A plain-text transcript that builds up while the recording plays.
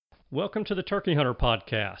Welcome to the Turkey Hunter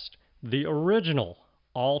Podcast, the original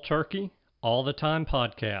all-turkey, all-the-time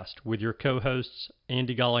podcast with your co-hosts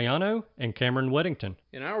Andy Galliano and Cameron Weddington.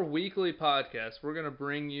 In our weekly podcast, we're going to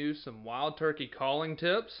bring you some wild turkey calling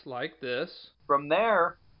tips like this. From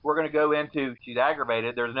there, we're going to go into, she's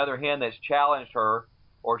aggravated, there's another hen that's challenged her,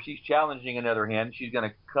 or she's challenging another hen, she's going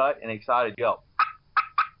to cut an excited yelp.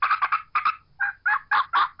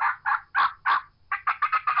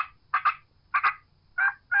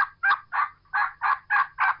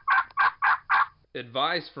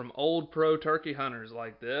 Advice from old pro turkey hunters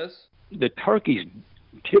like this. The turkeys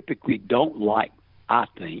typically don't like, I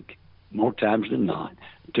think, more times than not,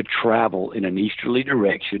 to travel in an easterly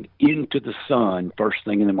direction into the sun first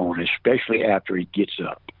thing in the morning, especially after he gets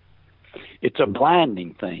up. It's a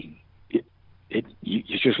blinding thing.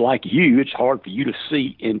 It's just like you. It's hard for you to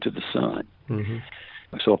see into the sun. Mm-hmm.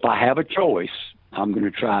 So if I have a choice, I'm going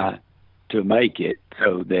to try to make it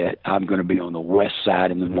so that I'm going to be on the west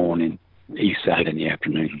side in the morning, east side in the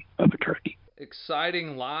afternoon of a turkey.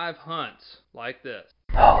 Exciting live hunts like this.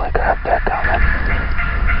 Holy crap, they're coming.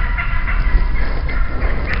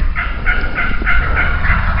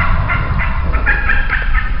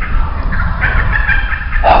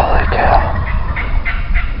 Holy cow.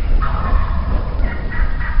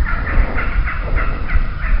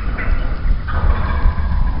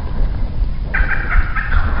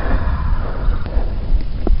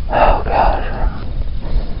 Oh, gosh.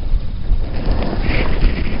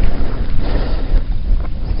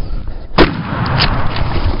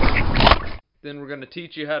 Then we're going to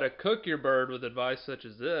teach you how to cook your bird with advice such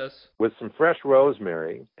as this. With some fresh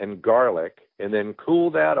rosemary and garlic, and then cool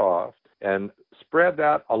that off and spread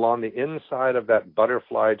that along the inside of that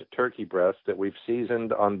butterflied turkey breast that we've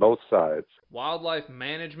seasoned on both sides. Wildlife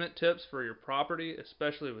management tips for your property,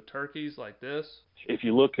 especially with turkeys like this. If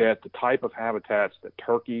you look at the type of habitats that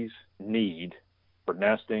turkeys need for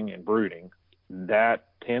nesting and brooding, that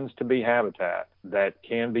tends to be habitat that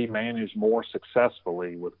can be managed more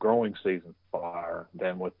successfully with growing season fire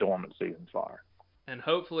than with dormant season fire. And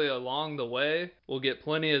hopefully along the way, we'll get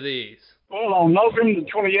plenty of these. Well, on November the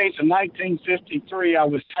 28th of 1953, I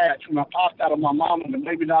was hatched. When I popped out of my mom and the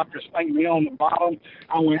baby doctor spanked me on the bottom,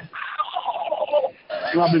 I went, oh!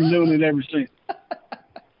 And I've been doing it ever since.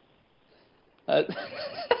 I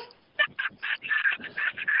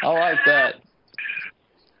like that.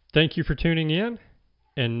 Thank you for tuning in.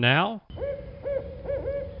 And now,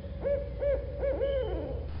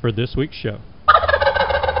 for this week's show.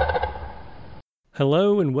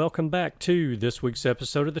 Hello and welcome back to this week's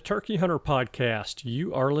episode of the Turkey Hunter Podcast.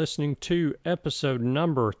 You are listening to episode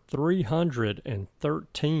number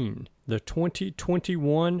 313, the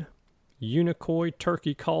 2021 Unicoi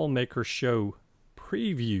Turkey Call Maker Show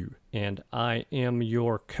preview. And I am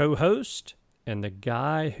your co-host and the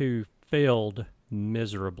guy who failed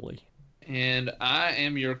miserably. And I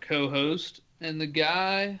am your co-host and the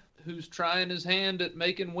guy who's trying his hand at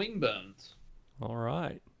making wing bones. All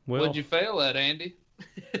right. Well, What'd you fail at, Andy?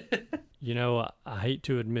 You know, I hate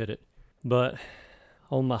to admit it, but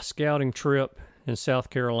on my scouting trip in South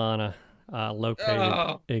Carolina, I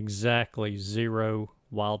located exactly 0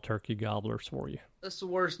 wild turkey gobblers for you. That's the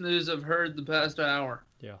worst news I've heard the past hour.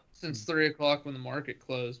 Yeah. Since 3 o'clock when the market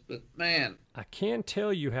closed. But, man. I can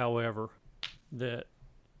tell you, however, that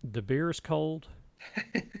the beer is cold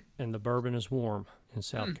and the bourbon is warm in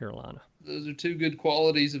South Carolina. Those are two good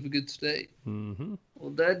qualities of a good state. Mm-hmm.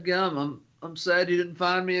 Well, dadgum, I'm sad you didn't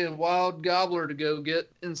find me a wild gobbler to go get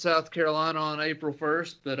in South Carolina on April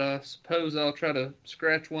 1st, but I suppose I'll try to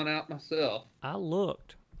scratch one out myself. I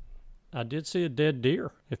looked. I did see a dead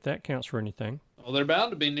deer, if that counts for anything. Well, they're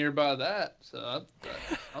bound to be nearby that, so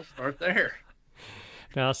I'll start there.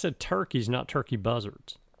 Now, I said turkeys, not turkey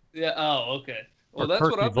buzzards. Yeah, oh, okay. Well, that's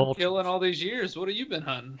what I've been killing all these years. What have you been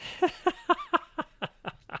hunting?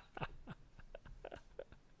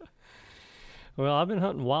 Well, I've been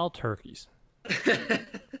hunting wild turkeys.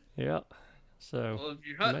 Yep. So. Well, if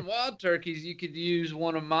you're hunting wild turkeys, you could use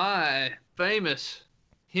one of my famous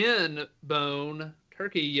hen bone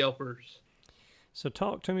turkey yelpers. So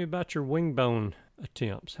talk to me about your wing bone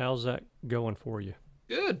attempts. How's that going for you?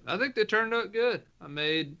 Good. I think they turned out good. I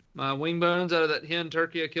made my wing bones out of that hen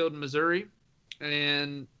turkey I killed in Missouri,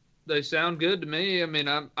 and they sound good to me. I mean,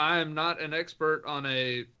 I am not an expert on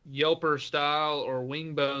a yelper style or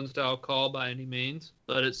wing bone style call by any means,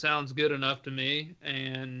 but it sounds good enough to me,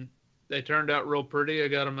 and they turned out real pretty. I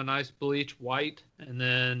got them a nice bleach white and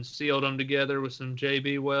then sealed them together with some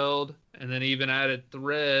JB Weld and then even added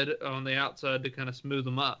thread on the outside to kind of smooth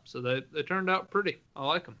them up. So they turned out pretty. I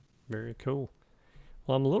like them. Very cool.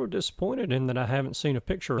 Well, I'm a little disappointed in that I haven't seen a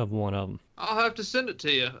picture of one of them. I'll have to send it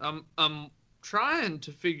to you. I'm trying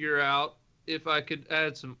to figure out if I could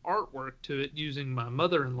add some artwork to it using my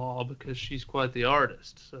mother-in-law because she's quite the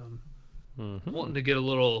artist. So I'm wanting to get a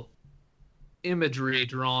little imagery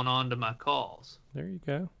drawn onto my calls. There you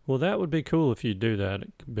go. Well, that would be cool if you do that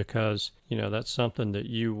because, that's something that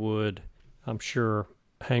you would, I'm sure,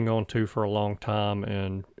 hang on to for a long time,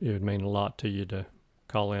 and it would mean a lot to you to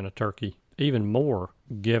call in a turkey. Even more,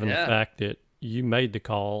 given the fact that you made the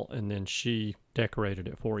call and then she decorated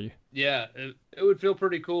it for you. Yeah, it would feel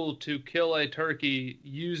pretty cool to kill a turkey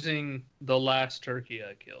using the last turkey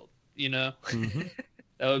I killed,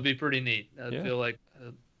 That would be pretty neat. I'd feel like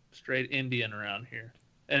a straight Indian around here.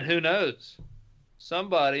 And who knows?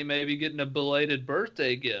 Somebody may be getting a belated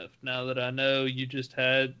birthday gift now that I know you just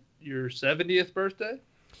had your 70th birthday.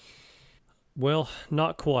 Well,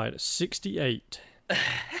 not quite. 68.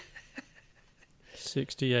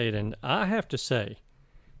 68. And I have to say,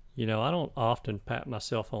 I don't often pat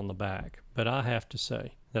myself on the back, but I have to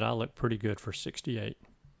say that I look pretty good for 68.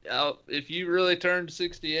 If you really turned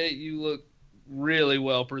 68, you look really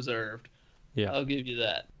well preserved. Yeah. I'll give you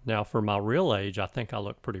that. Now, for my real age, I think I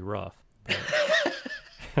look pretty rough.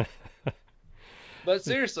 But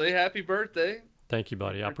seriously, happy birthday. Thank you,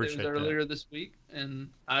 buddy. I appreciate that. It was earlier this week, and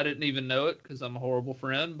I didn't even know it because I'm a horrible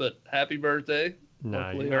friend, but happy birthday.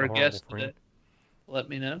 Hopefully our guest today let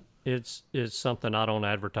me know. It's something I don't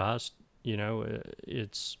advertise.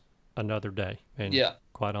 It's another day. And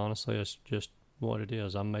quite honestly, it's just what it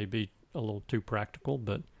is. I may be a little too practical,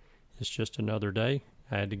 but it's just another day.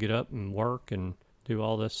 I had to get up and work and do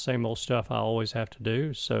all the same old stuff I always have to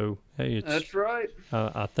do. So, hey, that's right.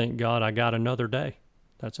 I thank God I got another day.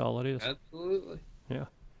 That's all it is. Absolutely. Yeah.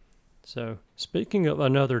 So, speaking of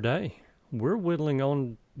another day, we're whittling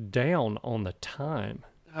on down on the time.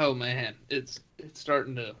 Oh man, it's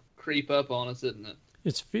starting to creep up on us, isn't it?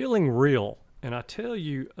 It's feeling real, and I tell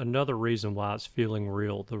you another reason why it's feeling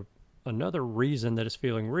real. Another reason that it's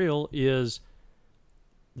feeling real is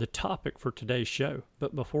the topic for today's show.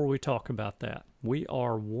 But before we talk about that, we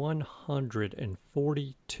are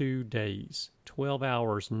 142 days, 12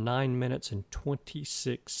 hours, 9 minutes, and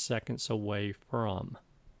 26 seconds away from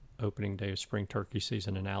opening day of spring turkey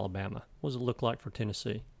season in Alabama. What does it look like for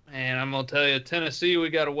Tennessee? And I'm going to tell you, Tennessee, we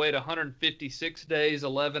got to wait 156 days,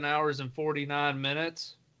 11 hours, and 49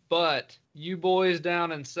 minutes. But you boys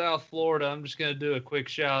down in South Florida, I'm just going to do a quick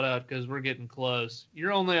shout out because we're getting close.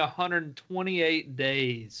 You're only 128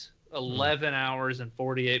 days, 11 hours, and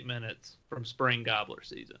 48 minutes from spring gobbler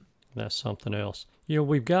season. That's something else.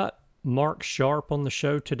 We've got Mark Sharp on the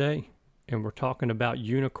show today, and we're talking about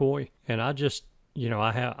Unicoi. And I just,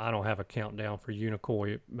 I don't have a countdown for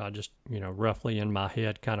Unicoi. I just, roughly in my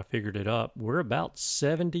head kind of figured it up. We're about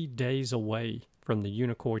 70 days away from the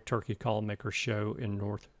Unicoi Turkey Call Maker show in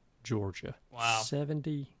North Georgia. Wow.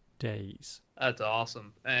 70 days. That's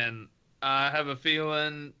awesome. And I have a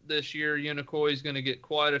feeling this year Unicoi is going to get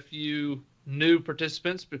quite a few new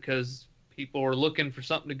participants because people are looking for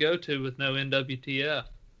something to go to with no NWTF.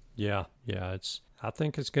 Yeah. I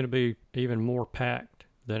think it's going to be even more packed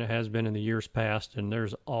than it has been in the years past. And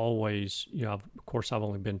there's always, of course, I've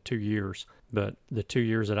only been 2 years, but the 2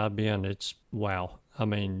 years that I've been, it's wow. I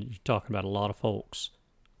mean, you're talking about a lot of folks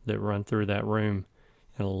that run through that room,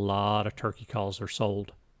 and a lot of turkey calls are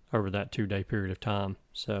sold over that 2-day period of time.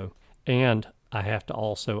 So, and I have to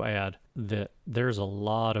also add that there's a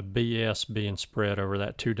lot of BS being spread over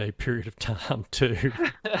that 2-day period of time too.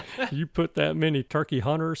 You put that many turkey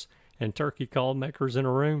hunters and turkey call makers in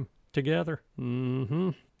a room together,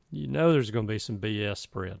 there's going to be some BS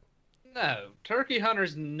spread. No, turkey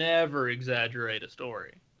hunters never exaggerate a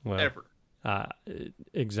story. Well, ever.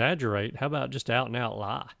 Exaggerate? How about just out and out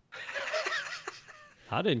lie?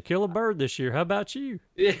 I didn't kill a bird this year. How about you?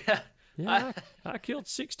 Yeah. I killed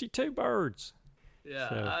 62 birds. Yeah,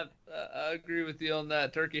 so. I agree with you on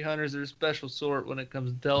that. Turkey hunters are a special sort when it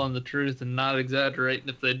comes to telling the truth and not exaggerating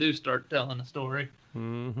if they do start telling a story.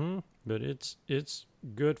 But it's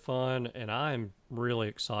good fun, and I'm really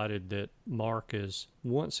excited that Mark is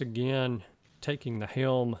once again taking the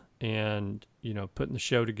helm and putting the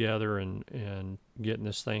show together and getting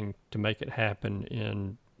this thing to make it happen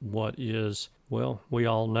in what is, well, we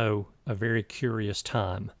all know, a very curious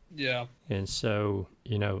time. Yeah. And so,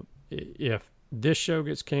 if this show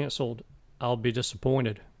gets canceled, I'll be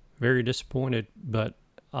disappointed, very disappointed, but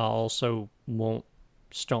I also won't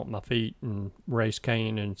stomp my feet and raise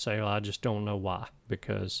Cain and say, I just don't know why,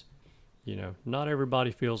 because, not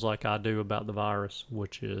everybody feels like I do about the virus,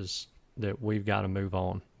 which is that we've got to move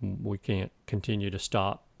on. We can't continue to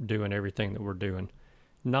stop doing everything that we're doing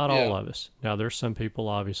Not Yeah. all of us. Now, there's some people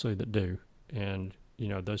obviously that do, and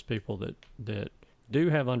those people that do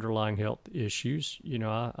have underlying health issues,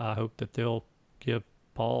 I hope that they'll give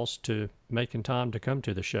pause to making time to come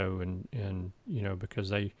to the show, and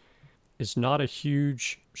because it's not a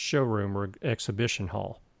huge showroom or exhibition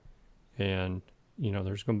hall, and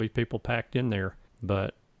there's going to be people packed in there,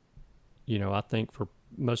 but I think for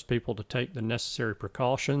most people to take the necessary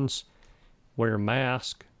precautions, wear a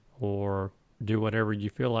mask, or do whatever you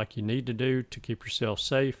feel like you need to do to keep yourself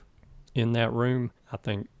safe in that room, I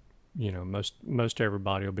think most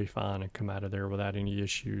everybody will be fine and come out of there without any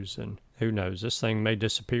issues. And who knows, this thing may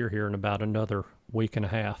disappear here in about another week and a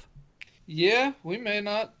half. Yeah, we may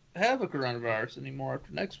not have a coronavirus anymore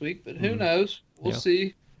after next week, but who Mhm. knows? We'll Yeah.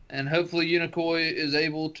 see. And hopefully Unicoi is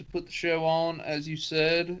able to put the show on, as you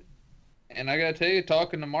said. And I gotta tell you,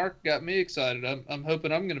 talking to Mark got me excited. I'm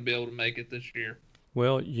hoping I'm gonna be able to make it this year.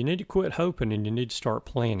 Well, you need to quit hoping and you need to start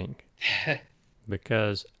planning,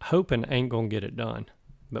 because hoping ain't going to get it done,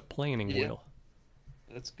 but planning Yeah. will.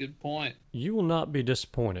 That's a good point. You will not be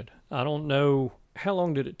disappointed. I don't know, how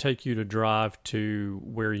long did it take you to drive to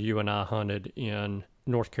where you and I hunted in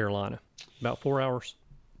North Carolina? About 4 hours?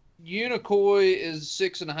 Unicoi is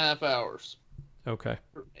 6.5 hours Okay.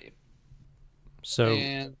 for me. So,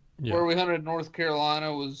 And yeah. where we hunted in North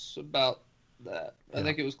Carolina was about that. I Yeah.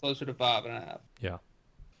 think it was closer to 5.5.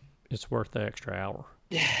 It's worth the extra hour.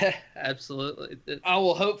 Yeah, absolutely. I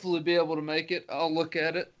will hopefully be able to make it. I'll look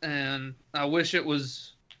at it, and I wish it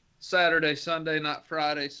was Saturday, Sunday, not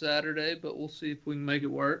Friday, Saturday, but we'll see if we can make it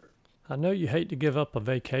work. I know you hate to give up a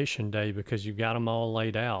vacation day because you got them all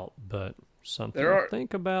laid out, but something There to are-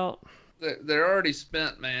 think about. They're already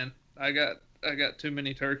spent, man. I got too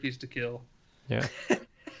many turkeys to kill. Yeah.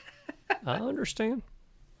 I understand.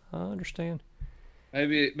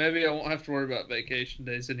 Maybe I won't have to worry about vacation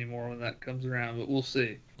days anymore when that comes around, but we'll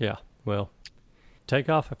see. Well, take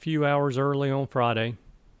off a few hours early on Friday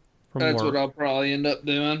from That's work what I'll probably end up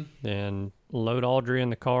doing. and load Audrey in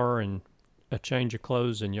the car and a change of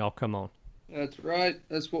clothes and y'all come on. That's right.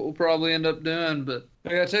 That's what we'll probably end up doing. But I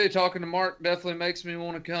gotta tell you, talking to Mark definitely makes me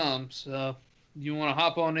want to come. So you want to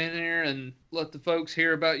hop on in here and let the folks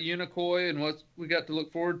hear about Unicoi and what we got to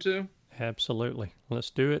look forward to? Absolutely. Let's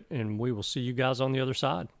do it, and we will see you guys on the other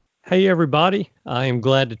side. Hey, everybody. I am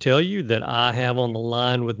glad to tell you that I have on the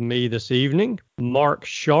line with me this evening Mark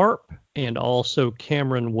Sharp and also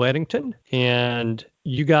Cameron Weddington. And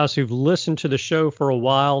you guys who've listened to the show for a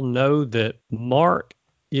while know that Mark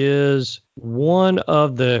is one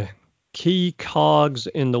of the key cogs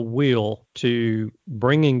in the wheel to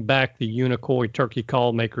bringing back the Unicoi Turkey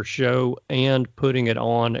Call Maker show and putting it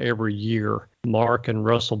on every year. Mark and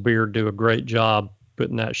Russell Beard do a great job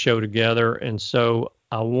putting that show together. And so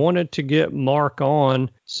I wanted to get Mark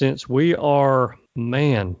on since we are,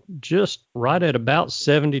 just right at about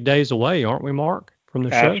 70 days away, aren't we, Mark, from the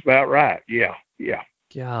show? That's about right. Yeah.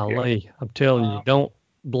 Golly, I'm telling you, don't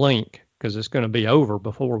blink because it's going to be over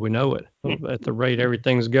before we know it at the rate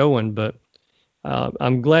everything's going. But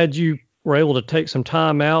I'm glad you were able to take some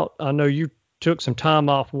time out. I know you took some time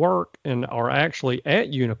off work and are actually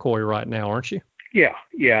at Unicoi right now, aren't you? Yeah,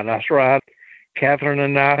 that's right. Catherine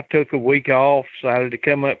and I took a week off, decided to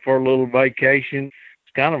come up for a little vacation.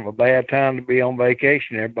 It's kind of a bad time to be on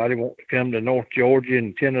vacation. Everybody wants to come to North Georgia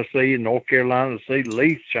and Tennessee and North Carolina to see the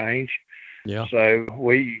leaves change. Yeah. So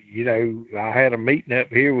I had a meeting up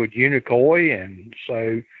here with Unicoi, and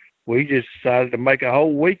so we just decided to make a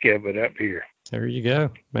whole week of it up here. There you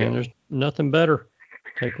go, man. There's nothing better.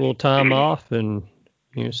 Take a little time off and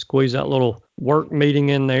squeeze that little work meeting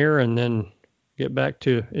in there and then get back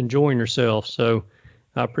to enjoying yourself. So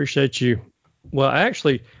I appreciate you. Well,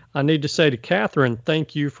 actually, I need to say to Catherine,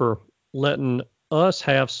 thank you for letting us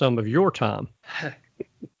have some of your time.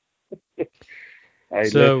 Hey,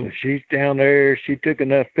 So- listen, she's down there. She took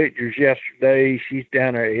enough pictures yesterday. She's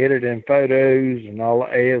down there editing photos and all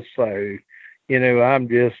that. So, I'm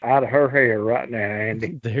just out of her hair right now,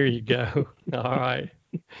 Andy. There you go. All right.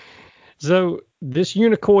 So this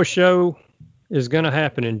Unicoi show is going to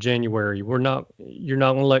happen in January. You're not going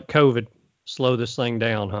to let COVID slow this thing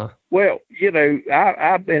down, huh? Well,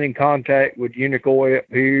 I've been in contact with Unicoi up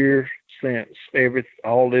here since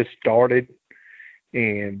all this started,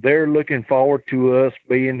 and they're looking forward to us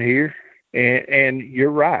being here. And you're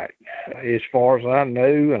right. As far as I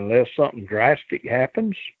know, unless something drastic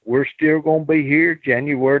happens, we're still going to be here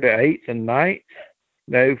January the 8th and 9th.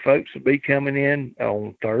 No, folks will be coming in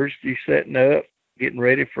on Thursday, setting up, getting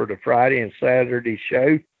ready for the Friday and Saturday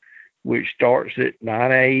show, which starts at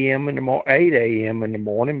 9 a.m. 8 a.m. in the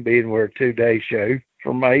morning, being we're a 2-day show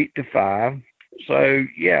from 8 to 5. So,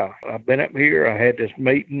 yeah, I've been up here. I had this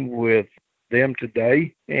meeting with them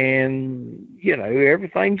today, and,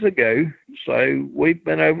 everything's a go. So we've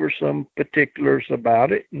been over some particulars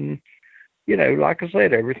about it, and, like I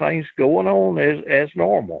said, everything's going on as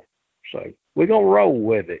normal. So we're going to roll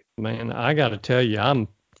with it. Man, I got to tell you, I'm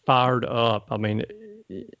fired up. I mean,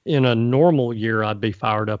 in a normal year, I'd be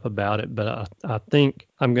fired up about it, but I think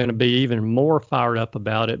I'm going to be even more fired up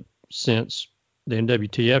about it since the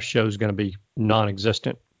NWTF show is going to be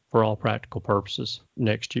non-existent for all practical purposes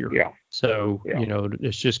next year. Yeah. So,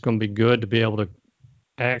 it's just going to be good to be able to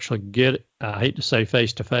actually get, I hate to say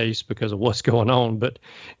face to face because of what's going on, but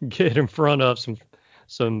get in front of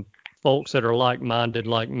some folks that are like-minded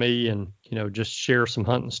like me and, just share some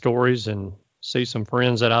hunting stories and see some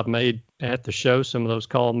friends that I've made at the show, some of those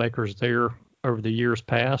call makers there over the years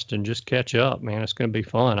past, and just catch up, man. It's going to be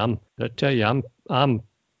fun. I tell you, I'm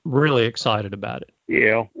really excited about it.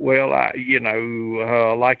 Yeah, well,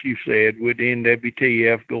 like you said, with the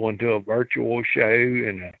NWTF going to a virtual show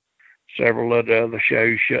and several of the other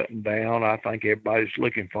shows shutting down, I think everybody's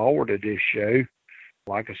looking forward to this show.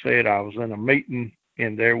 Like I said, I was in a meeting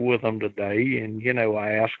in there with them today, and,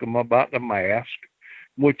 I asked them about the mask,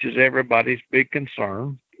 which is everybody's big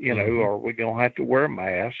concern. Are we going to have to wear a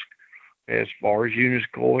mask? As far as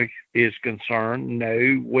Unicoi is concerned,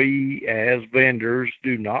 no, we as vendors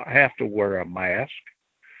do not have to wear a mask.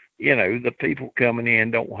 The people coming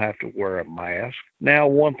in don't have to wear a mask. Now,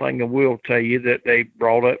 one thing I will tell you that they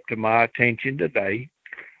brought up to my attention today,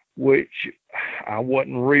 which I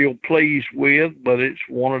wasn't real pleased with, but it's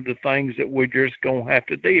one of the things that we're just going to have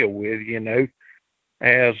to deal with,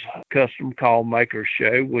 As Custom Call Makers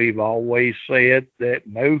Show, we've always said that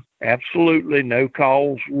absolutely no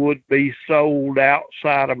calls would be sold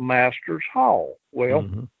outside of Masters Hall. Well,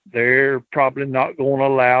 they're probably not going to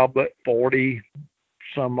allow but 40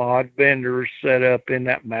 some odd vendors set up in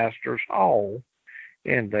that Masters Hall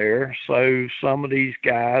in there. So some of these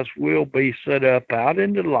guys will be set up out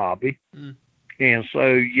in the lobby. And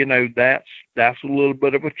so, that's a little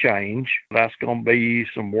bit of a change. That's going to be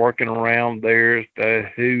some working around there as to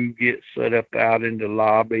who gets set up out in the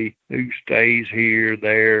lobby, who stays here,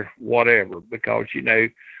 there, whatever. Because,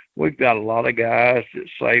 we've got a lot of guys that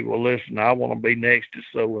say, well, listen, I want to be next to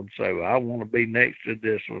so-and-so. I want to be next to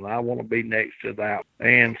this one. I want to be next to that.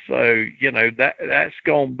 And so, that's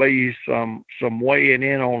going to be some weighing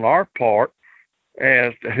in on our part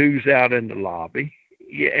as to who's out in the lobby.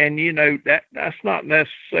 Yeah, and that's not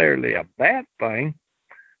necessarily a bad thing,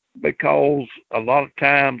 because a lot of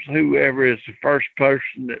times whoever is the first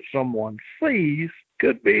person that someone sees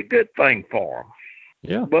could be a good thing for them.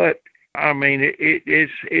 Yeah. But I mean,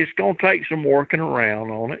 it's going to take some working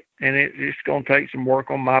around on it, and it's going to take some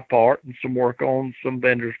work on my part and some work on some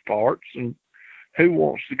vendors' parts, and who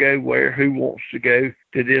wants to go where, who wants to go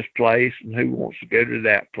to this place, and who wants to go to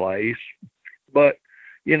that place. But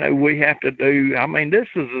we have to do, this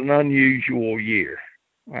is an unusual year.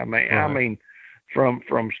 Right.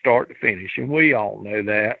 From start to finish, and we all know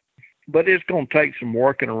that. But it's going to take some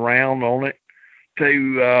working around on it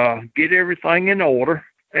to get everything in order.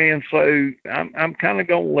 And so I'm kind of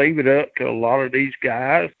going to leave it up to a lot of these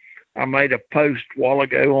guys. I made a post a while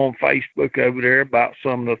ago on Facebook over there about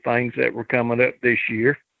some of the things that were coming up this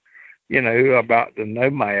year, about the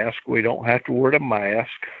no mask. We don't have to wear the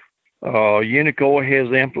mask. Unicoi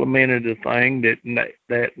has implemented a thing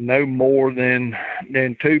that no more than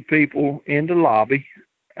 2 people in the lobby.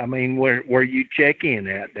 Where you check in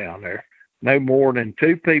at down there, no more than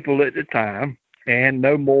 2 people at a time, and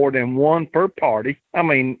no more than 1 per party.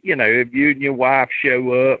 If you and your wife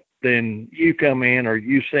show up, then you come in or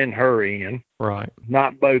you send her in. Right.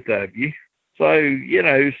 Not both of you. So,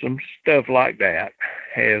 some stuff like that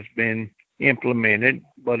has been implemented.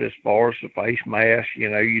 But as far as the face mask,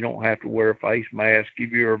 you don't have to wear a face mask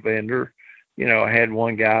if you're a vendor. I had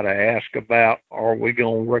one guy to ask about, are we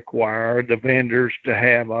going to require the vendors to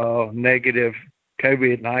have a negative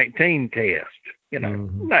COVID-19 test?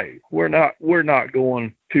 No, we're not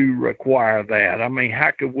going to require that.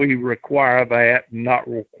 How could we require that and not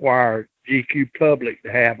require GQ Public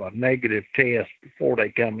to have a negative test before they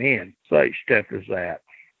come in? Such stuff as that.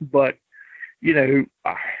 But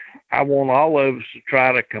I want all of us to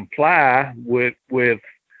try to comply with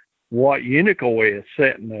what Unicoi is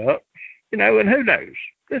setting up, and who knows?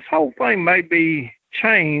 This whole thing may be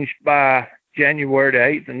changed by January the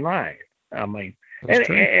 8th and 9th.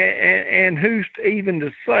 And who's even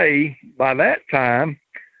to say by that time,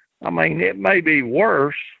 it may be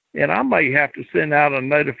worse, and I may have to send out a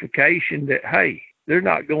notification that, hey, they're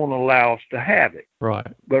not going to allow us to have it. Right.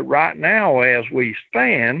 But right now, as we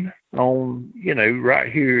stand on, right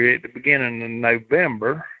here at the beginning of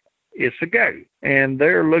November, it's a go. And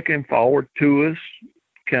they're looking forward to us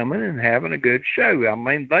coming and having a good show. I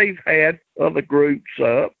mean, they've had other groups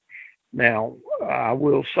up. Now, I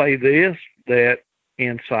will say this, that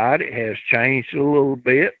inside it has changed a little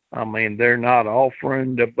bit. I mean, they're not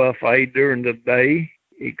offering the buffet during the day,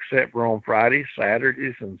 except for on Fridays,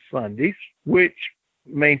 Saturdays, and Sundays, which,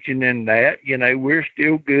 mentioning that, we're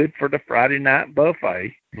still good for the Friday night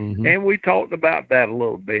buffet. Mm-hmm. And we talked about that a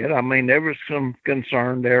little bit. I mean, there was some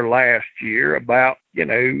concern there last year about,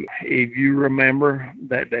 if you remember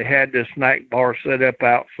that they had the snack bar set up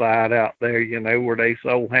outside out there, where they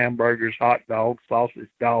sold hamburgers, hot dogs, sausage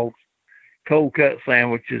dogs, cold cut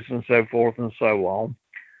sandwiches, and so forth and so on.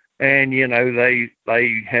 And,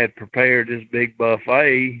 they had prepared this big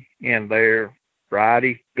buffet in there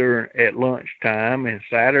Friday at lunchtime and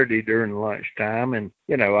Saturday during lunchtime. And,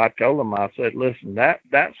 I told them, I said, listen,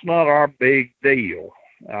 that's not our big deal.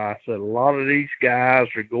 I said, a lot of these guys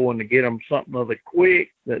are going to get them something of the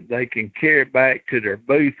quick that they can carry back to their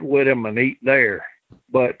booth with them and eat there.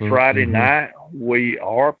 But Friday night, we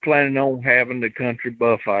are planning on having the country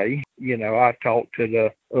buffet. I talked to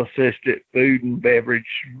the assistant food and beverage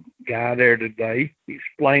guy there today,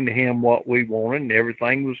 explained to him what we wanted, and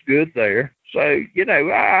everything was good there. So,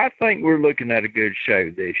 I think we're looking at a good show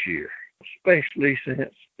this year, especially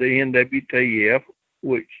since the NWTF,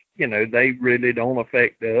 which, they really don't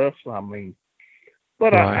affect us. I mean,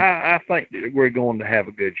 but right. I think that we're going to have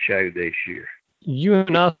a good show this year. You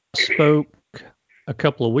and I spoke a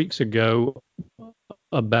couple of weeks ago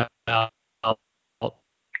about the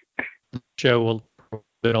show a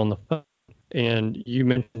bit on the phone, and you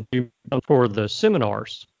mentioned for the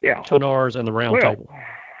seminars, seminars and the round table.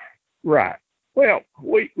 Right. Well,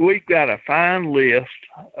 we've got a fine list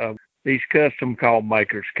of these custom call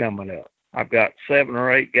makers coming up. I've got 7 or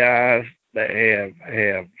 8 guys that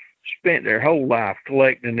have spent their whole life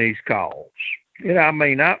collecting these calls. I'm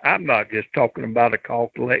not just talking about a call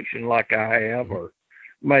collection like I have, or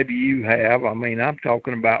maybe you have. I mean, I'm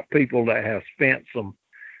talking about people that have spent some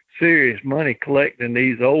serious money collecting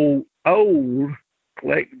these old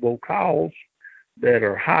collectible calls that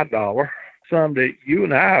are high dollar, some that you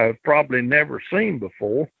and I have probably never seen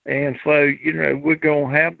before. And so, we're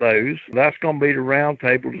going to have those. That's going to be the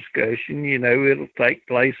roundtable discussion. It'll take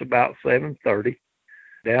place about 7:30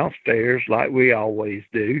 downstairs like we always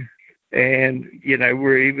do. And,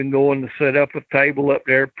 we're even going to set up a table up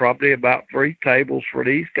there, probably about 3 tables for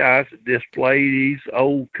these guys to display these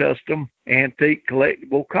old custom antique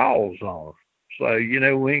collectible calls on. So,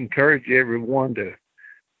 we encourage everyone to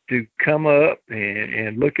come up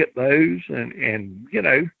and look at those and,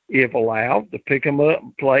 if allowed, to pick them up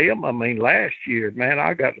and play them. I mean, last year, man,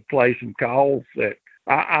 I got to play some calls that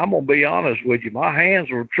I'm going to be honest with you. My hands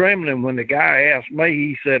were trembling when the guy asked me.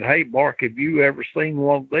 He said, hey, Mark, have you ever seen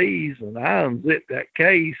one of these? And I unzipped that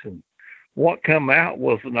case, and what come out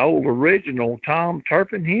was an old original Tom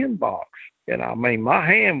Turpin hen box. And, I mean, my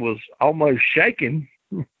hand was almost shaking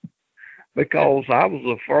because I was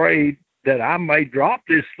afraid that I may drop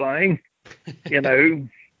this thing,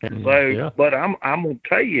 So, but I'm going to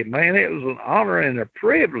tell you, man, it was an honor and a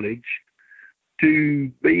privilege to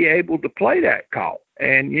be able to play that call.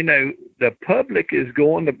 And, the public is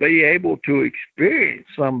going to be able to experience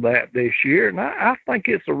some of that this year. And I think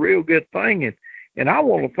it's a real good thing. And I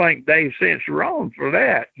want to thank Dave Cicerone for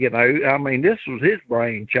that. I mean, this was his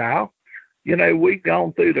brainchild. We've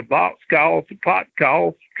gone through the box calls, the pot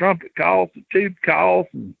calls, the trumpet calls, the tube calls,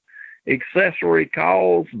 and accessory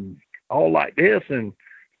calls, and all like this. And,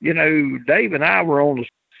 Dave and I were on the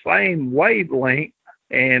same wavelength.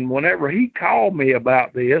 And whenever he called me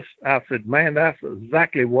about this, I said, man, that's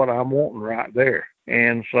exactly what I'm wanting right there.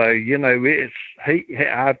 And so,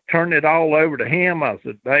 I turned it all over to him. I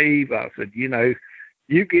said, Dave,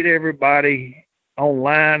 you get everybody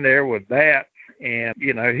online there with that. And,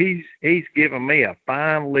 he's given me a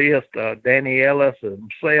fine list of Danny Ellis and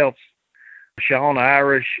himself, Sean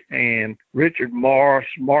Irish, and Richard Morris,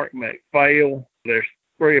 Mark McPhail. There's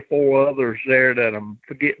 3 or 4 others there that I'm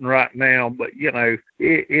forgetting right now, but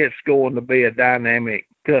it's going to be a dynamic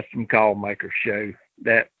custom call maker show.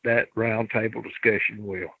 That roundtable discussion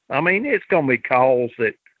will. I mean, it's going to be calls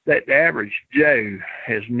that the average Joe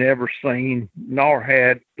has never seen nor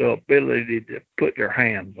had the ability to put their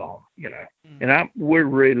hands on. And we're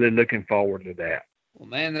really looking forward to that. Well,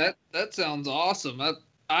 man, that sounds awesome.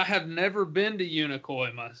 I have never been to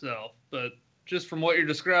Unicoi myself, but just from what you're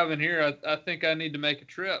describing here, I think I need to make a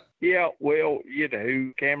trip. Yeah, well,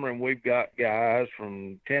 Cameron, we've got guys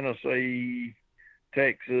from Tennessee,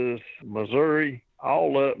 Texas, Missouri,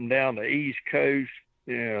 all up and down the East Coast,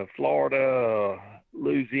 Florida,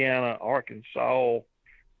 Louisiana, Arkansas,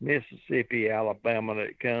 Mississippi, Alabama,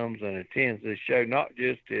 that comes and attends this show, not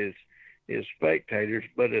just as spectators,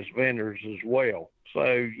 but as vendors as well.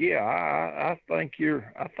 So yeah, I think you're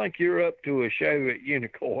up to a show at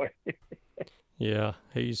Unicoi. Yeah,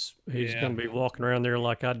 he's going to be walking around there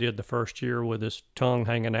like I did the first year with his tongue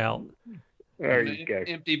hanging out. There you go.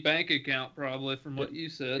 Empty bank account, probably, from what you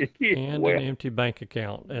said. And an empty bank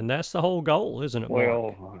account. And that's the whole goal, isn't it, Mark?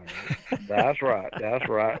 Well, that's right. That's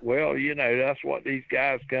right. Well, that's what these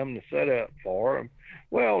guys come to set up for.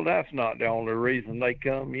 Well, that's not the only reason they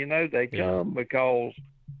come. They come because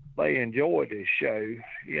they enjoy this show.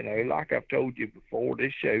 Like I've told you before,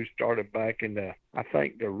 this show started back in I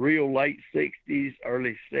think the real late 60s,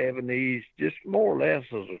 early 70s, just more or less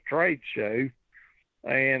as a trade show.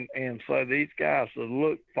 And so these guys have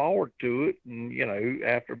looked forward to it. And,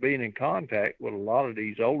 after being in contact with a lot of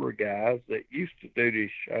these older guys that used to do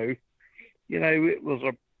this show, it was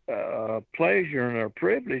a pleasure and a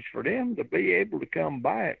privilege for them to be able to come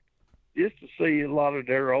back just to see a lot of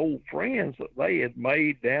their old friends that they had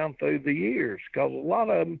made down through the years. Because a lot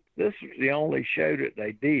of them, this was the only show that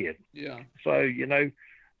they did. Yeah. So,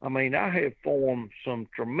 I have formed some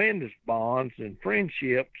tremendous bonds and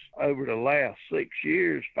friendships over the last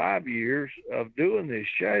 5 years of doing this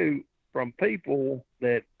show from people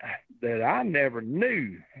that I never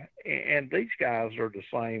knew. And these guys are the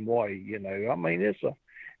same way,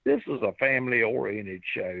 this is a family-oriented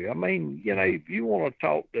show. If you want to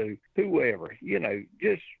talk to whoever,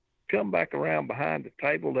 just come back around behind the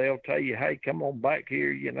table. They'll tell you, hey, come on back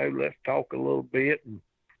here, let's talk a little bit.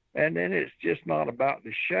 And then it's just not about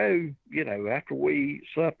the show, after we eat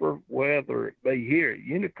supper, whether it be here at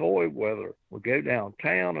Unicoi, whether we go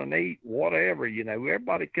downtown and eat, whatever,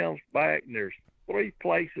 everybody comes back and there's 3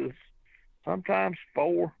 places, sometimes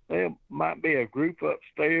 4. There might be a group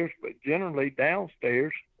upstairs, but generally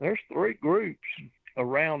downstairs, there's 3 groups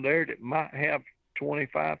around there that might have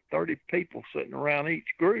 25, 30 people sitting around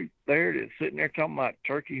each group there that's sitting there talking about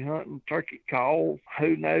turkey hunting, turkey calls,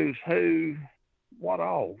 who knows who, what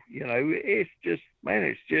all, it's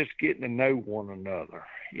just getting to know one another,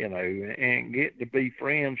 and getting to be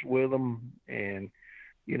friends with them. And,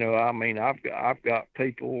 I've got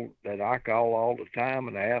people that I call all the time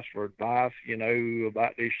and ask for advice,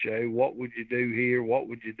 about this show. What would you do here? What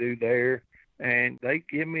would you do there? And they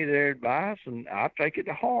give me their advice and I take it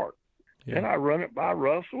to heart. Yeah. Then I run it by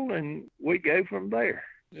Russell and we go from there.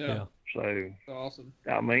 Yeah. So awesome.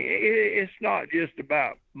 It's not just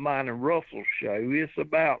about mine and Russell's show. It's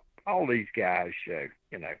about all these guys' show,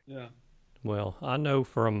 Yeah. Well, I know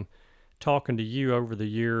from talking to you over the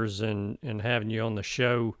years and having you on the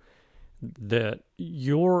show that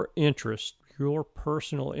your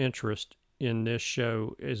personal interest in this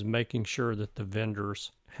show is making sure that the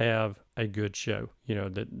vendors have a good show,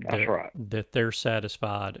 That's right. That they're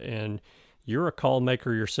satisfied. And you're a call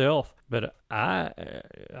maker yourself, but I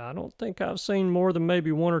don't think I've seen more than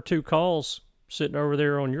maybe 1 or 2 calls sitting over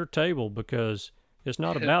there on your table, because it's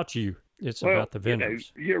not about you. It's about the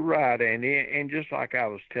vendors. You're right, Andy. And just like I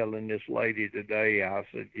was telling this lady today, I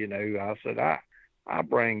said, I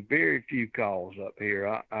bring very few calls up here.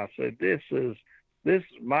 I said, this is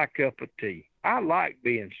my cup of tea. I like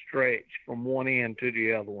being stretched from one end to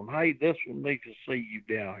the other one. Hey, this one needs to see you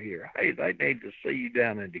down here. Hey, they need to see you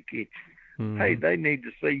down in the kitchen. Mm-hmm. Hey, they need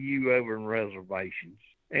to see you over in reservations.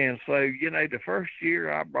 And so, the first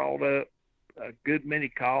year I brought up a good many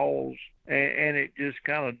calls, and it just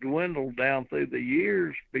kind of dwindled down through the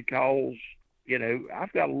years because,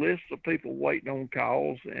 I've got a list of people waiting on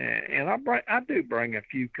calls, and I do bring a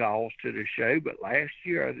few calls to the show, but last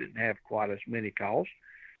year I didn't have quite as many calls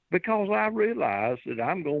because I realized that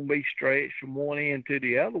I'm going to be stretched from one end to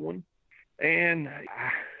the other one, and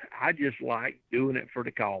I just like doing it for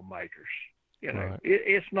the call makers. Right.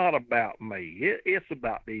 It's not about me. It's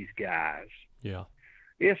about these guys. Yeah.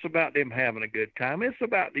 It's about them having a good time. It's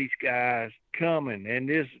about these guys coming, and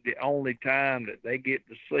this is the only time that they get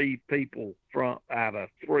to see people from out of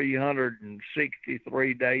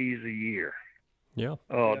 363 days a year. Yeah.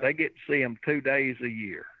 They get to see them 2 days a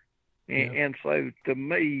year. And so to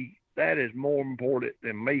me, that is more important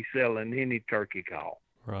than me selling any turkey call.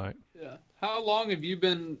 Right. Yeah. How long have you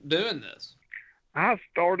been doing this? I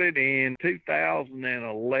started in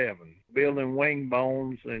 2011 building wing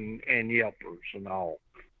bones and yelpers and all.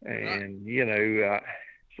 And,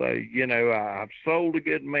 I've sold a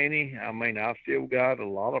good many. I've still got a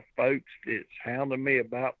lot of folks that's hounding me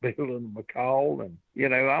about building a call. And,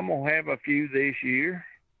 I'm going to have a few this year.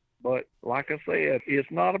 But like I said,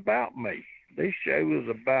 it's not about me. this show is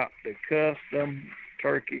about the custom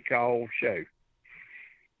turkey call show.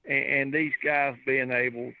 And these guys being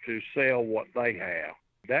able to sell what they have.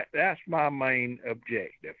 That's my main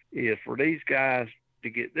objective, is for these guys to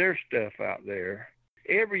get their stuff out there.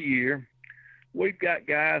 Every year, we've got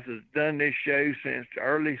guys that's done this show since the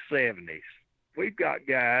early 70s. We've got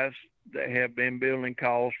guys that have been building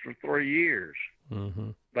calls for 3 years. Mm-hmm.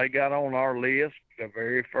 They got on our list the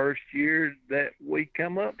very first year that we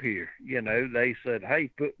come up here. You know, they said, hey,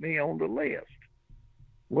 put me on the list.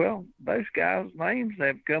 Well, those guys' names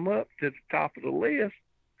have come up to the top of the list,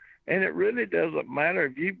 and it really doesn't matter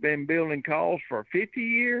if you've been building calls for 50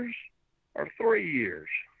 years or 3 years.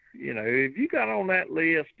 You know, if you got on that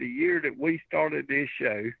list the year that we started this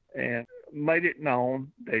show and made it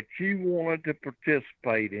known that you wanted to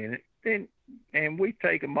participate in it, then and we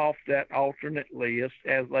take them off that alternate list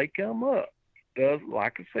as they come up.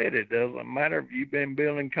 Like I said, it doesn't matter if you've been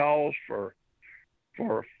building calls for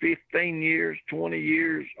 15 years, 20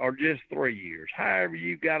 years, or just 3 years. However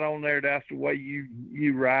you got on there, that's the way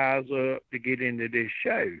you rise up to get into this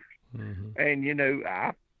show. Mm-hmm. And, you know,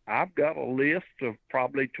 I've got a list of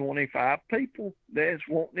probably 25 people that's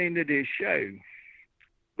wanting into this show.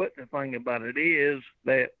 But the thing about it is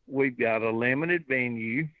that we've got a limited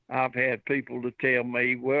venue. I've had people to tell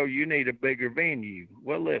me, well, you need a bigger venue.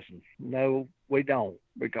 Well, listen, no, we don't,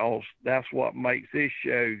 because that's what makes this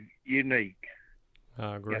show unique.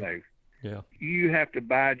 I agree. You know, yeah. You have to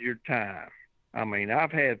bide your time. I mean,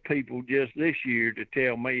 I've had people just this year to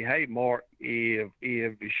tell me, hey, Mark, if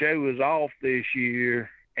the show is off this year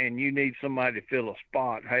and you need somebody to fill a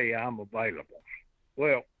spot, hey, I'm available.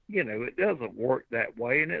 Well, you know, it doesn't work that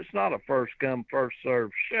way, and it's not a first-come,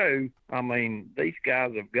 first-served show. I mean, these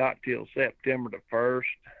guys have got till September the 1st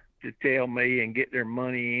to tell me and get their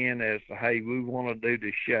money in as to, hey, we want to do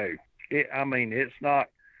the show. It's not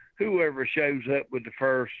whoever shows up with the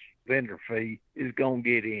first vendor fee is going to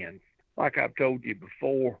get in. Like I've told you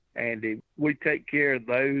before, Andy, we take care of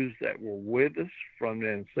those that were with us from the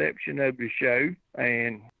inception of the show,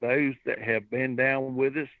 and those that have been down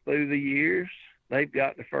with us through the years, they've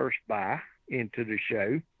got the first buy into the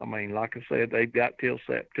show. I mean, like I said, they've got till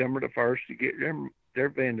September the 1st to get their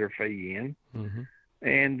vendor fee in. Mm-hmm.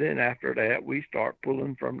 And then after that, we start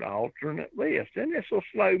pulling from the alternate list. And it's a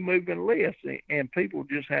slow-moving list, and people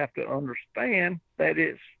just have to understand that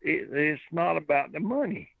it's not about the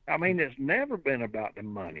money. I mean, it's never been about the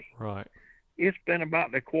money. Right. It's been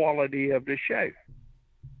about the quality of the show.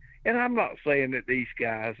 And I'm not saying that these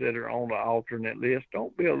guys that are on the alternate list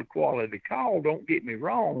don't build a quality call. Don't get me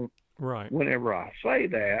wrong. Right. Whenever I say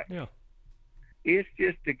that, yeah, it's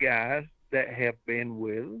just the guys that have been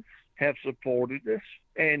with us, have supported us.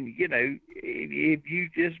 And, you know, if you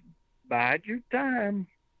just bide your time,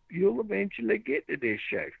 you'll eventually get to this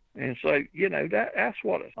show. And so, you know, that's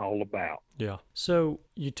what it's all about. Yeah. So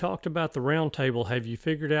you talked about the round table. Have you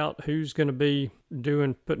figured out who's going to be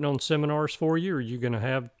putting on seminars for you? Are you going to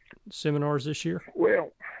have seminars this year?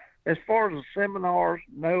 Well, as far as the seminars,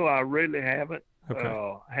 no, I really haven't.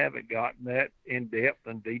 Okay. Haven't gotten that in depth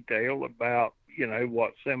and detail about, you know,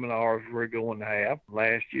 what seminars we're going to have.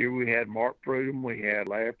 Last year we had Mark Prudhomme, we had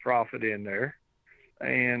Larry Prophet in there.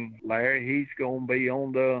 And Larry, he's going to be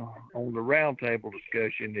on the roundtable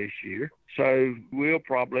discussion this year. So we'll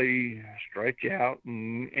probably stretch out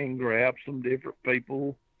and grab some different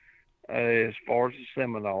people as far as the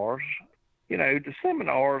seminars. You know, the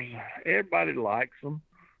seminars, everybody likes them,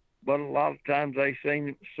 but a lot of times they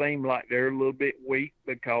seem like they're a little bit weak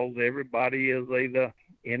because everybody is either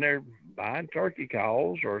in there buying turkey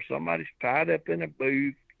calls or somebody's tied up in a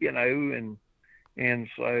booth, you know, and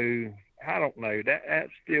so I don't know.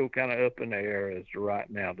 That's still kind of up in the air as to right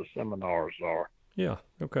now the seminars are. Yeah.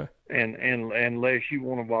 Okay. And unless you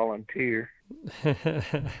want to volunteer.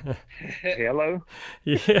 Hello?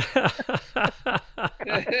 Yeah.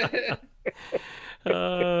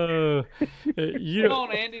 Come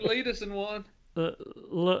on, Andy, lead us in one.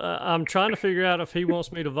 I'm trying to figure out if he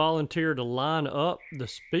wants me to volunteer to line up the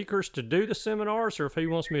speakers to do the seminars or if he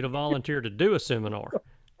wants me to volunteer to do a seminar.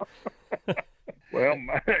 Well,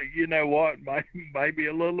 you know what? Maybe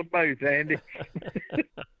a little of both, Andy.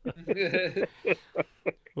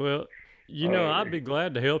 Well, you know, I'd be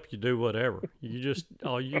glad to help you do whatever.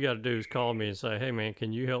 All you got to do is call me and say, hey, man,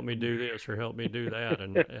 can you help me do this or help me do that?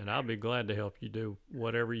 And I'll be glad to help you do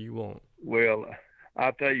whatever you want. Well,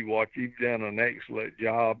 I'll tell you what, you've done an excellent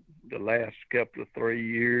job the last couple of 3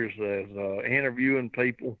 years as interviewing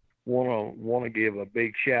people. Want to give a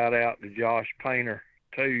big shout out to Josh Painter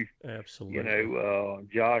too. Absolutely. You know,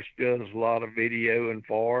 Josh does a lot of videoing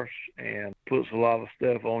for us and puts a lot of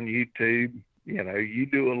stuff on YouTube. You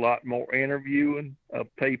do a lot more interviewing of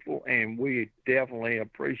people, and we definitely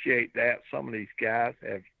appreciate that. Some of these guys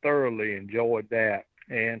have thoroughly enjoyed that.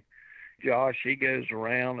 And Josh, he goes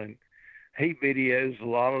around and he videos a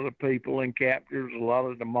lot of the people and captures a lot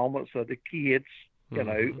of the moments of the kids,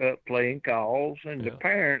 playing calls and the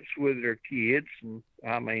parents with their kids. And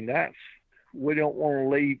I mean, we don't want to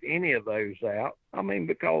leave any of those out. I mean,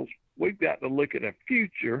 because we've got to look at a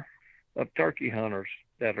future of turkey hunters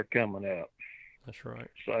that are coming up. That's right.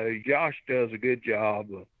 So Josh does a good job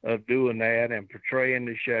of doing that and portraying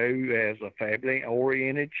the show as a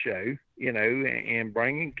family-oriented show, and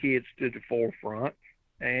bringing kids to the forefront.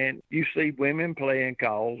 And you see women playing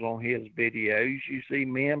calls on his videos. You see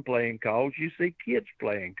men playing calls. You see kids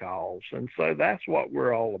playing calls. And so that's what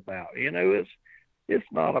we're all about.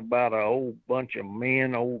 It's not about a old bunch of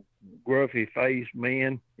men, old gruffy-faced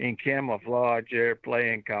men in camouflage there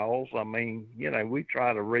playing calls. I mean, we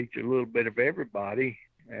try to reach a little bit of everybody.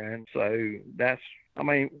 And so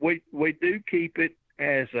we do keep it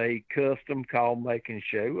as a custom call-making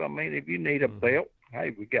show. I mean, if you need a belt,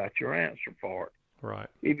 hey, we got your answer for it. Right.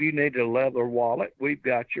 If you need a leather wallet, we've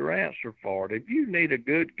got your answer for it. If you need a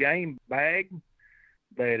good game bag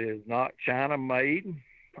that is not China made,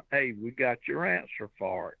 hey, we got your answer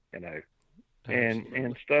for it,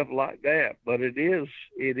 and stuff like that. But it is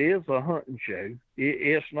a hunting show.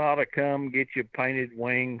 It's not a come get your painted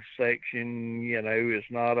wings section,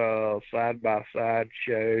 it's not a side-by-side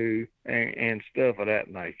show and stuff of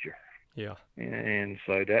that nature. Yeah. And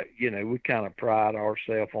so that, we kind of pride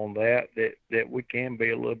ourselves on that we can be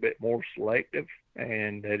a little bit more selective,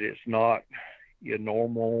 and that it's not your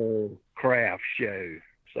normal craft show,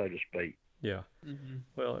 so to speak. Yeah. Mm-hmm.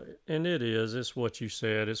 Well, and it's what you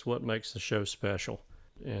said. It's what makes the show special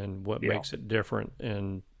and what makes it different.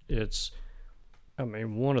 And it's,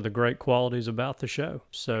 one of the great qualities about the show.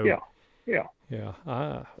 So, yeah.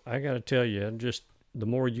 I got to tell you, just the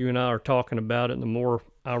more you and I are talking about it, and the more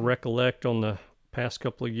I recollect on the past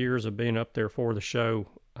couple of years of being up there for the show,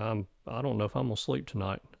 I don't know if I'm going to sleep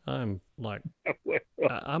tonight. I'm like,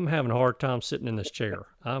 I'm having a hard time sitting in this chair.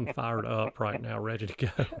 I'm fired up right now, ready to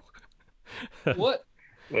go. What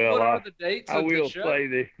Well, are the dates I of will the show? say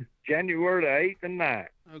the January the 8th and 9th.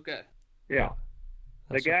 Okay. Yeah.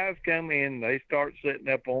 The guys come in, they start setting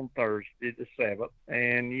up on Thursday the 7th,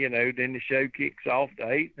 and, then the show kicks off the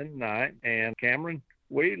 8th and 9th. And Cameron,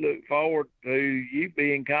 we look forward to you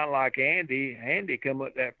being kind of like Andy. Andy come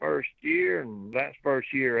up that first year, and that's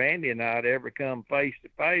first year Andy and I'd ever come face to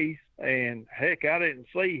face. And heck, I didn't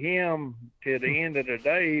see him till the end of the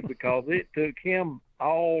day because it took him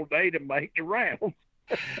all day to make the rounds.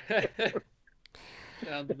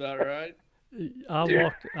 Sounds about right.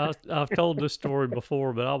 I've told this story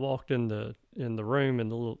before, but I walked in the room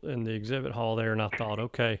in the exhibit hall there, and I thought,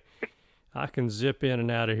 okay, I can zip in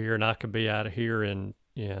and out of here, and I could be out of here in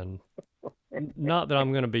not that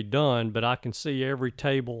I'm going to be done, but I can see every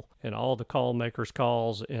table and all the call makers'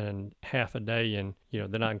 calls in half a day, and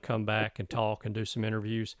then I can come back and talk and do some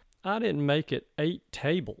interviews. I didn't make it 8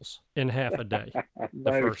 tables in half a day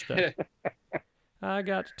the first day. I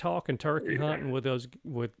got to talking turkey hunting with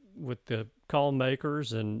the call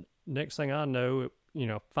makers, and next thing I know,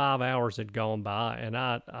 5 hours had gone by, and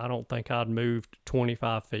I don't think I'd moved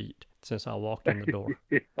 25 feet since I walked in the door.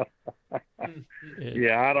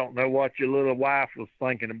 Yeah, I don't know what your little wife was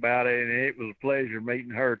thinking about it, and it was a pleasure meeting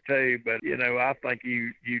her too. But I think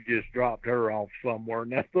you just dropped her off somewhere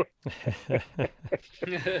now.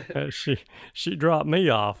 She dropped me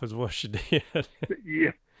off, is what she did.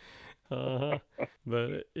 Yeah.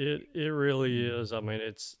 But it really is.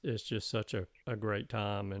 It's just such a great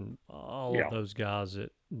time, and all of those guys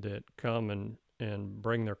that come and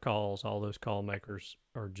bring their calls, all those call makers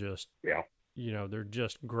are just they're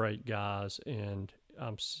just great guys, and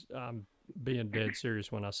I'm being dead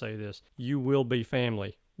serious when I say this. You will be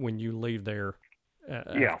family when you leave there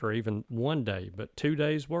after even one day, but 2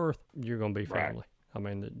 days worth, you're going to be family.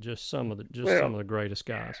 Right. Just some of the greatest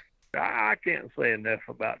guys. I can't say enough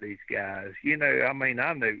about these guys. I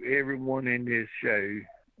know everyone in this show.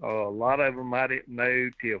 A lot of them I didn't know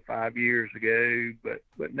till 5 years ago,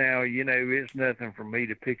 but now, it's nothing for me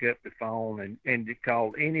to pick up the phone and to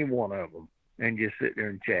call any one of them and just sit there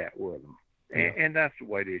and chat with them. And that's the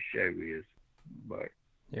way this show is. But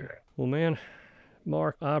Well, man,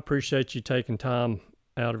 Mark, I appreciate you taking time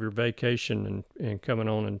out of your vacation and coming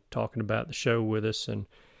on and talking about the show with us. And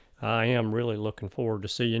I am really looking forward to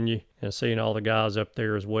seeing you and seeing all the guys up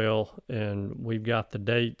there as well. And we've got the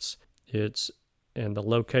dates. And the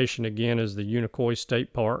location again is the Unicoi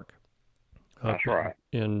State Park. That's right.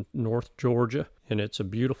 In North Georgia. And it's a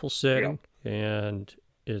beautiful setting. And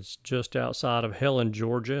It's just outside of Helen,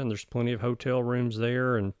 Georgia, and there's plenty of hotel rooms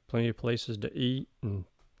there and plenty of places to eat and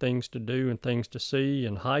things to do and things to see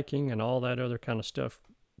and hiking and all that other kind of stuff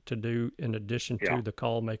to do in addition to the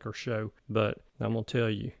Call Maker Show. But I'm going to tell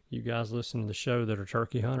you, you guys listen to the show that are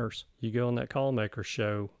turkey hunters, you go on that Call Maker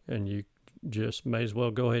Show and you just may as well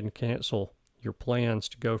go ahead and cancel your plans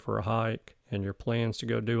to go for a hike and your plans to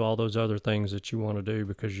go do all those other things that you want to do,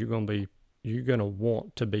 because you're going to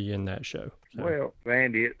want to be in that show. So. Well,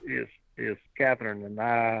 Randy, it's Catherine and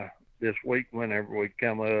I this week whenever we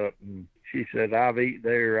come up, and she said, I've eaten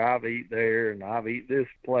there, and I've eaten this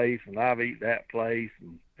place, and I've eaten that place.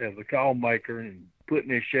 And as a call maker and putting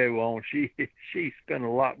this show on, she spent a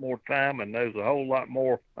lot more time and knows a whole lot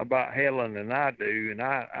more about Helen than I do. And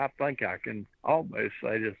I think I can almost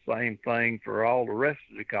say the same thing for all the rest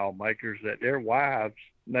of the call makers, that their wives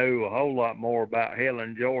know a whole lot more about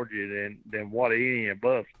Helen, Georgia than what any of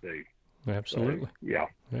us do. Absolutely.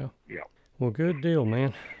 So, yeah. Well, good deal,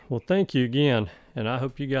 man. Well, thank you again, and I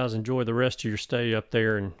hope you guys enjoy the rest of your stay up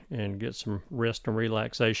there and get some rest and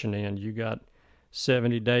relaxation in. You got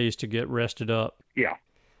 70 days to get rested up. Yeah.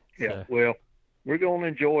 So. Well, we're going to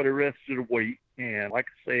enjoy the rest of the week, and like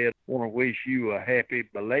I said, I want to wish you a happy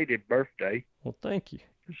belated birthday. Well, thank you.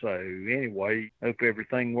 So anyway, hope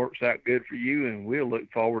everything works out good for you, and we'll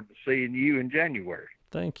look forward to seeing you in January.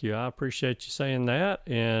 Thank you. I appreciate you saying that.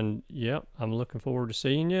 And, yep, I'm looking forward to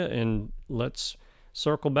seeing you. And let's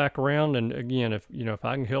circle back around. And, again, if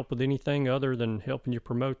I can help with anything other than helping you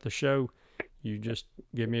promote the show, you just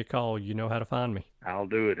give me a call. You know how to find me. I'll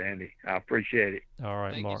do it, Andy. I appreciate it. All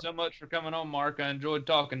right, Thank Mark. you so much for coming on, Mark. I enjoyed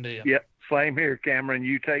talking to you. Yep, same here, Cameron.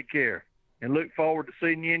 You take care. And look forward to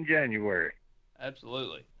seeing you in January.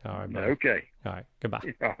 Absolutely. All right, buddy. Okay. All right. Goodbye.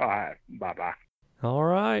 All right. Bye-bye. All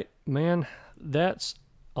right, man. That's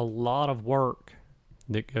a lot of work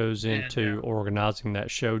that goes into organizing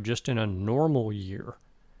that show just in a normal year.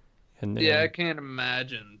 And then, yeah, I can't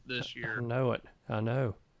imagine this year. I know it. I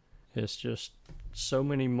know. It's just so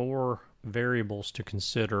many more variables to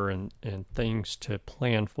consider and things to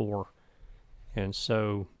plan for. And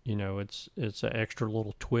so, it's an extra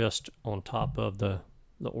little twist on top of the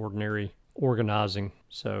ordinary organizing.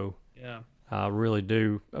 So yeah, I really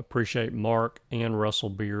do appreciate Mark and Russell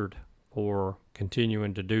Beard for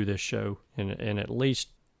continuing to do this show. And at least,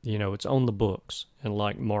 it's on the books. And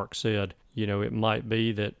like Mark said, it might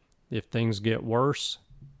be that if things get worse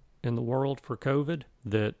in the world for COVID,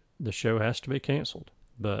 that the show has to be canceled.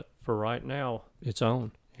 But for right now, it's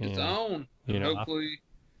on. It's on. And hopefully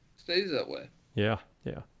stays that way. Yeah.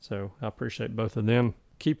 So I appreciate both of them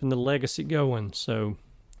keeping the legacy going. So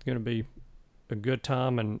it's going to be a good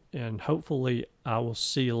time, and hopefully I will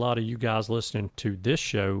see a lot of you guys listening to this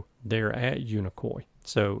show there at Unicoi.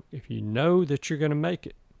 So if you know that you're going to make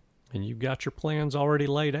it and you've got your plans already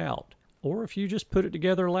laid out, or if you just put it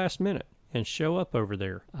together last minute and show up over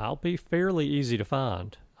there, I'll be fairly easy to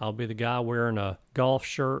find. I'll be the guy wearing a golf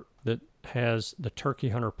shirt that has the Turkey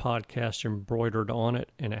Hunter podcast embroidered on it,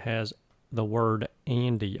 and it has the word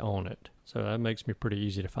Andy on it. So that makes me pretty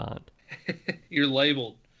easy to find. You're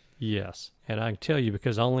labeled. Yes, and I can tell you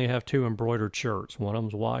because I only have 2 embroidered shirts. One of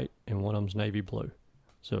them's white and one of them's navy blue.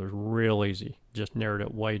 So it's real easy. Just narrowed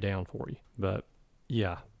it way down for you. But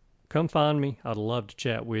yeah, come find me. I'd love to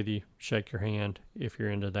chat with you, shake your hand if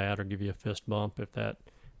you're into that, or give you a fist bump if that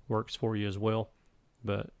works for you as well.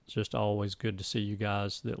 But it's just always good to see you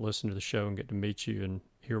guys that listen to the show and get to meet you and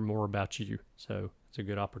hear more about you. So it's a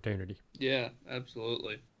good opportunity. Yeah,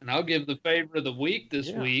 absolutely. And I'll give the favor of the week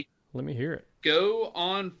this week. Let me hear it. Go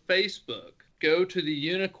on Facebook. Go to the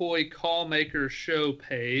Unicoi Call Maker Show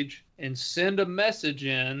page and send a message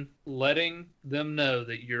in letting them know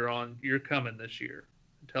that you're coming this year.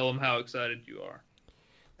 Tell them how excited you are.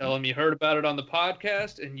 Tell them you heard about it on the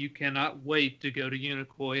podcast and you cannot wait to go to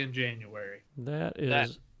Unicoi in January. That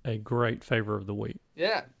is a great favor of the week.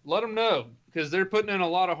 Yeah, let them know because they're putting in a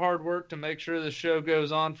lot of hard work to make sure the show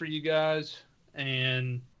goes on for you guys.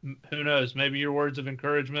 And who knows, maybe your words of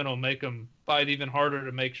encouragement will make them fight even harder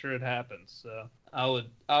to make sure it happens. So I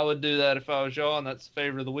would do that if I was y'all, and that's the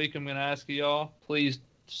favor of the week I'm going to ask of y'all. Please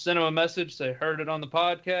send them a message, say heard it on the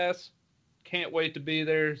podcast. Can't wait to be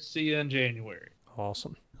there. See you in January.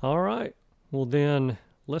 Awesome. All right. Well, then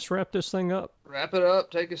let's wrap this thing up. Wrap it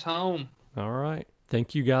up. Take us home. All right.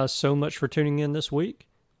 Thank you guys so much for tuning in this week.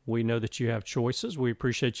 We know that you have choices. We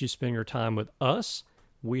appreciate you spending your time with us.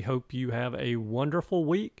 We hope you have a wonderful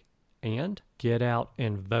week and get out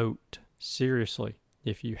and vote. Seriously,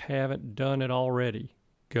 if you haven't done it already,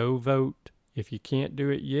 go vote. If you can't do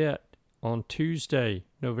it yet, on Tuesday,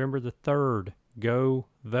 November the 3rd, go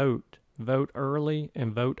vote. Vote early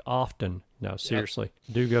and vote often. No, seriously,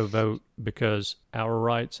 do go vote, because our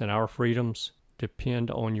rights and our freedoms depend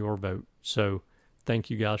on your vote. So thank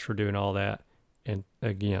you guys for doing all that. And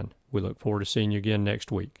again, we look forward to seeing you again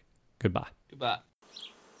next week. Goodbye. Goodbye.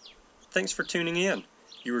 Thanks for tuning in.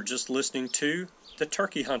 You were just listening to the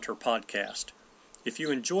Turkey Hunter podcast. If you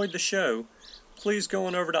enjoyed the show, please go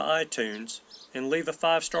on over to iTunes and leave a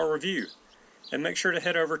 5-star review. And make sure to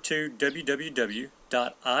head over to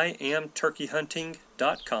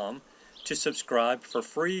www.iamturkeyhunting.com to subscribe for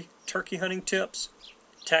free turkey hunting tips,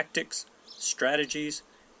 tactics, strategies,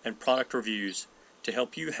 and product reviews to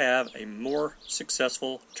help you have a more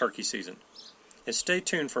successful turkey season. And stay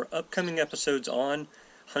tuned for upcoming episodes on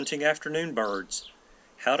hunting afternoon birds,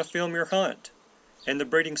 how to film your hunt, and the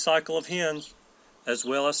breeding cycle of hens, as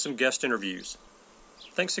well as some guest interviews.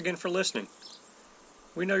 Thanks again for listening.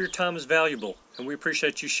 We know your time is valuable, and we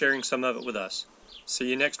appreciate you sharing some of it with us. See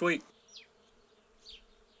you next week.